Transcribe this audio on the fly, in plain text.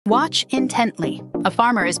Watch intently. A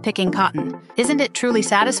farmer is picking cotton. Isn't it truly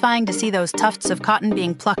satisfying to see those tufts of cotton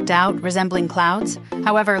being plucked out, resembling clouds?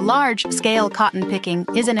 However, large-scale cotton picking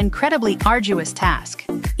is an incredibly arduous task.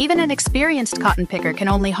 Even an experienced cotton picker can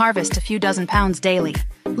only harvest a few dozen pounds daily.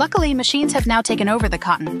 Luckily, machines have now taken over the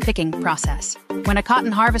cotton picking process. When a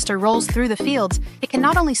cotton harvester rolls through the fields, it can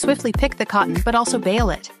not only swiftly pick the cotton, but also bale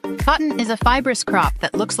it. Cotton is a fibrous crop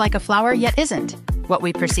that looks like a flower yet isn't. What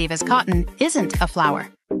we perceive as cotton isn't a flower.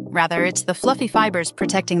 Rather, it's the fluffy fibers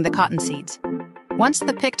protecting the cottonseeds. Once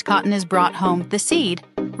the picked cotton is brought home, the seed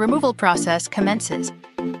removal process commences.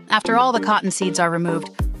 After all the cottonseeds are removed,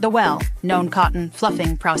 the well-known cotton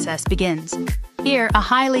fluffing process begins. Here, a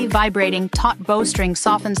highly vibrating taut bowstring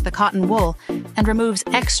softens the cotton wool and removes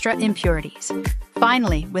extra impurities.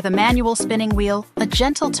 Finally, with a manual spinning wheel, a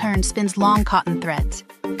gentle turn spins long cotton threads.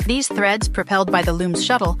 These threads, propelled by the loom's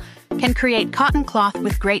shuttle, can create cotton cloth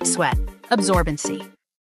with great sweat, absorbency.